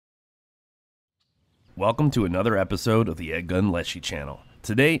Welcome to another episode of the EDgun Leshiy channel.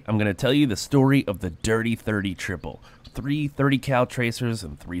 Today, I'm going to tell you the story of the Dirty 30 triple. 3 30 cal tracers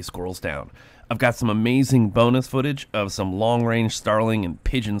and 3 squirrels down. I've got some amazing bonus footage of some long-range starling and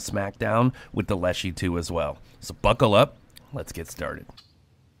pigeon smackdown with the Leshiy 2 as well. So buckle up, let's get started.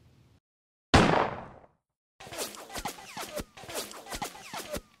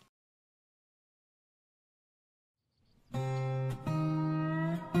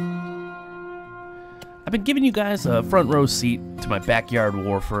 I've been giving you guys a front row seat to my backyard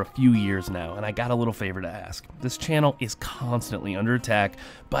war for a few years now, and I got a little favor to ask. This channel is constantly under attack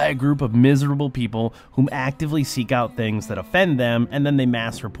by a group of miserable people whom actively seek out things that offend them, and then they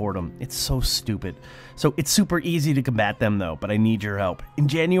mass report them. It's so stupid. So it's super easy to combat them though, but I need your help. In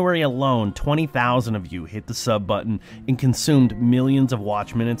January alone, 20,000 of you hit the sub button and consumed millions of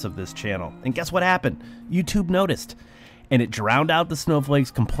watch minutes of this channel. And guess what happened? YouTube noticed. And it drowned out the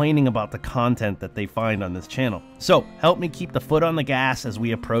snowflakes complaining about the content that they find on this channel. So help me keep the foot on the gas as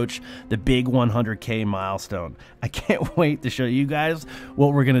we approach the big 100K milestone. I can't wait to show you guys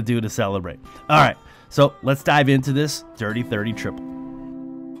what we're gonna do to celebrate. All right, so let's dive into this Dirty 30 triple.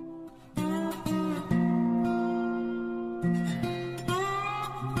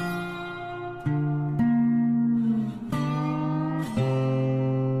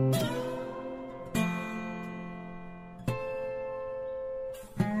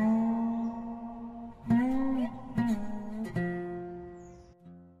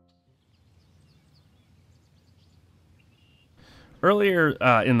 Earlier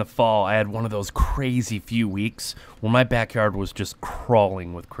in the fall, I had one of those crazy few weeks when my backyard was just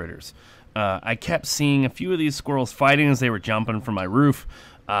crawling with critters. I kept seeing a few of these squirrels fighting as they were jumping from my roof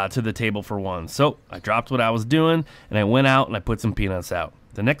to the table for one. So I dropped what I was doing and I went out and I put some peanuts out.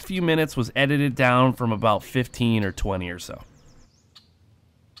 The next few minutes was edited down from about 15 or 20 or so.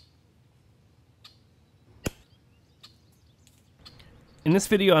 In this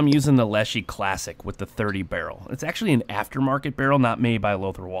video, I'm using the Leshiy Classic with the 30 barrel. It's actually an aftermarket barrel, not made by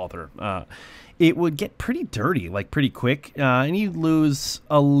Lothar Walther. It would get pretty dirty, like pretty quick, and you'd lose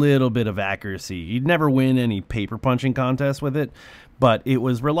a little bit of accuracy. You'd never win any paper punching contests with it, but it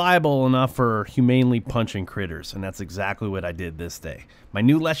was reliable enough for humanely punching critters, and that's exactly what I did this day. My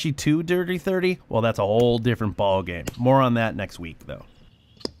new Leshiy 2 Dirty 30, well, that's a whole different ball game. More on that next week, though.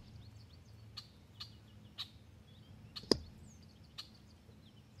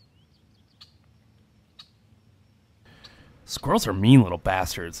 Squirrels are mean little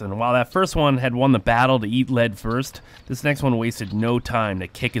bastards, and while that first one had won the battle to eat lead first, this next one wasted no time to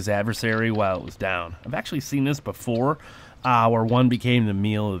kick his adversary while it was down. I've actually seen this before, where one became the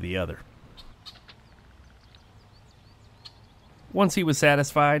meal of the other. Once he was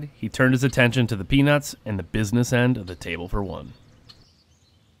satisfied, he turned his attention to the peanuts and the business end of the table for one.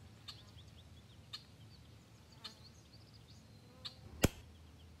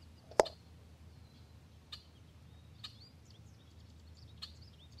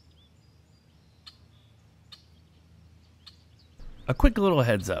 A quick little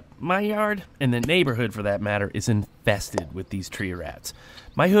heads up, my yard, and the neighborhood for that matter, is infested with these tree rats.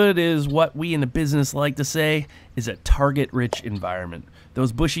 My hood is what we in the business like to say is a target-rich environment.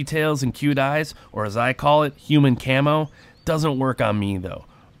 Those bushy tails and cute eyes, or as I call it, human camo, doesn't work on me though,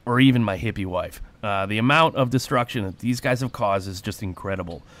 or even my hippie wife. The amount of destruction that these guys have caused is just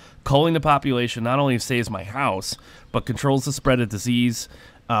incredible. Culling the population not only saves my house, but controls the spread of disease,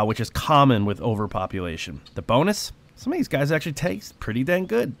 which is common with overpopulation. The bonus? Some of these guys actually taste pretty dang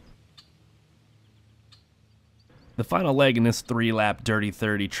good. The final leg in this 3-lap Dirty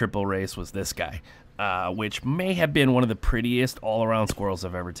 30 triple race was this guy, which may have been one of the prettiest all-around squirrels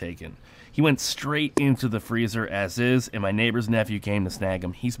I've ever taken. He went straight into the freezer as is, and my neighbor's nephew came to snag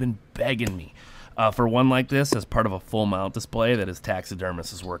him. He's been begging me for one like this as part of a full mount display that his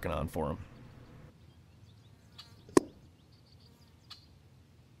taxidermist is working on for him.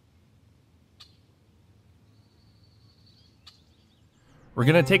 We're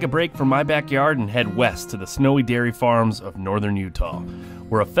going to take a break from my backyard and head west to the snowy dairy farms of northern Utah,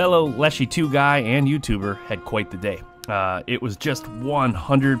 where a fellow Leshiy 2 guy and YouTuber had quite the day. It was just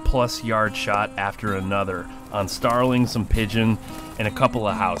 100+ yard shot after another on starlings, some pigeon, and a couple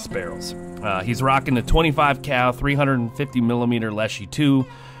of house sparrows. He's rocking the 25 cal 350 millimeter Leshiy 2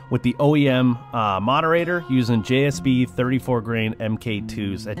 with the OEM moderator using JSB 34 grain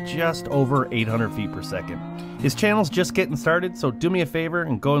MK2s at just over 800 feet per second. His channel's just getting started, so do me a favor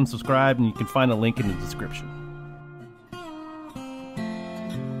and go and subscribe, and you can find a link in the description.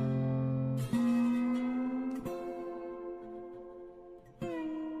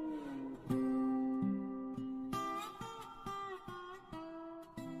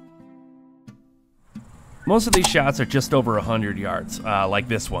 Most of these shots are just over 100 yards, like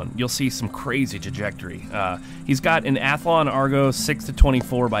this one. You'll see some crazy trajectory. He's got an Athlon Argo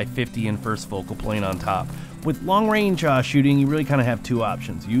 6-24 by 50 in first focal plane on top. With long-range shooting, you really kind of have two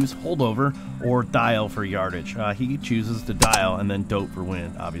options. Use holdover or dial for yardage. He chooses to dial and then dope for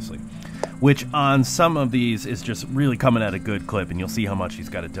wind, obviously. Which on some of these is just really coming at a good clip, and you'll see how much he's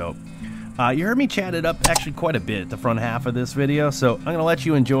got to dope. You heard me chat it up actually quite a bit the front half of this video, so I'm going to let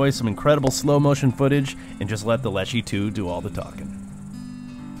you enjoy some incredible slow motion footage and just let the Leshiy 2 do all the talking.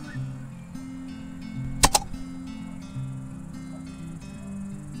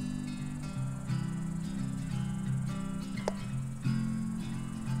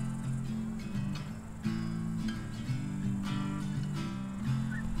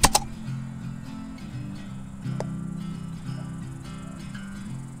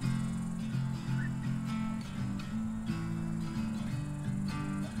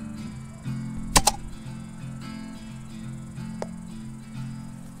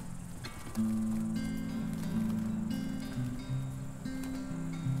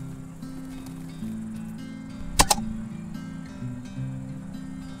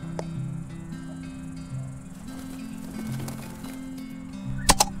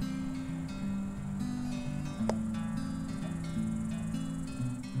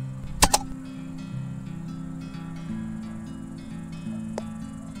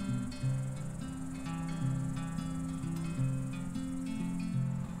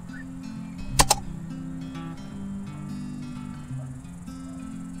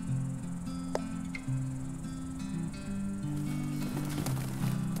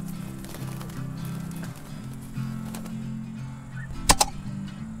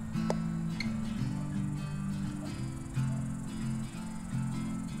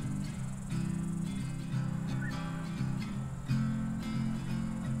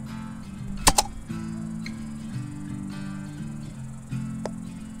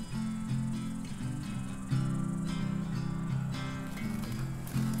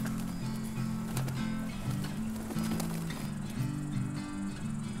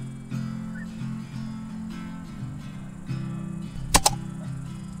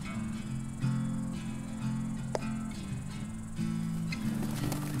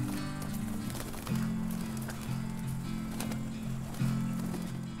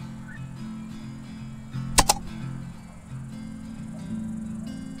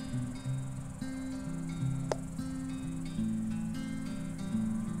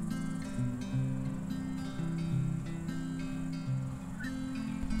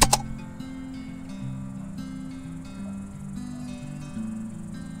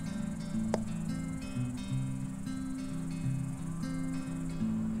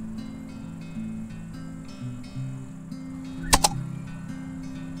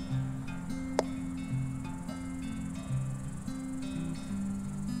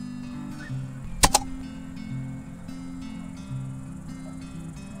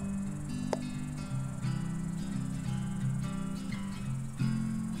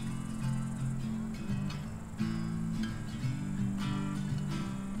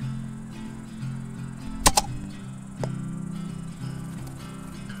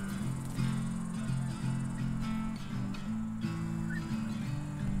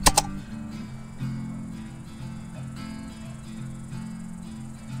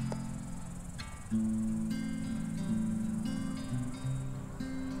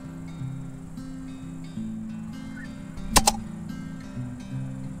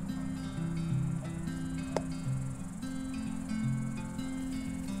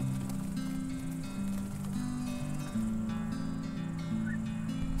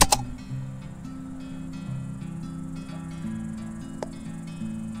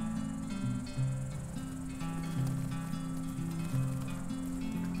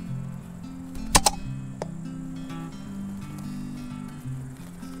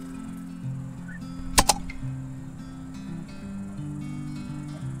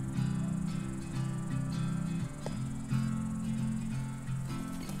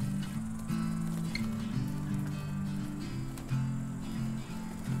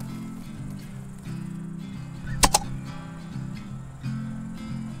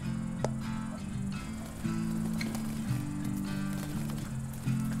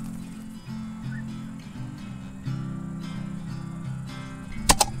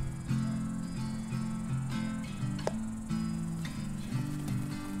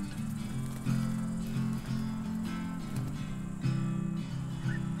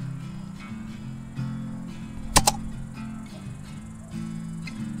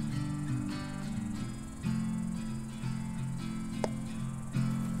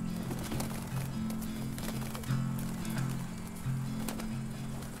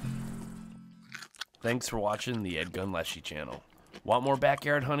 Thanks for watching the EDgun Leshiy channel. Want more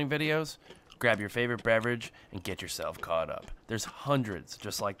backyard hunting videos? Grab your favorite beverage and get yourself caught up. There's hundreds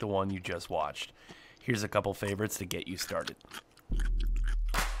just like the one you just watched. Here's a couple favorites to get you started.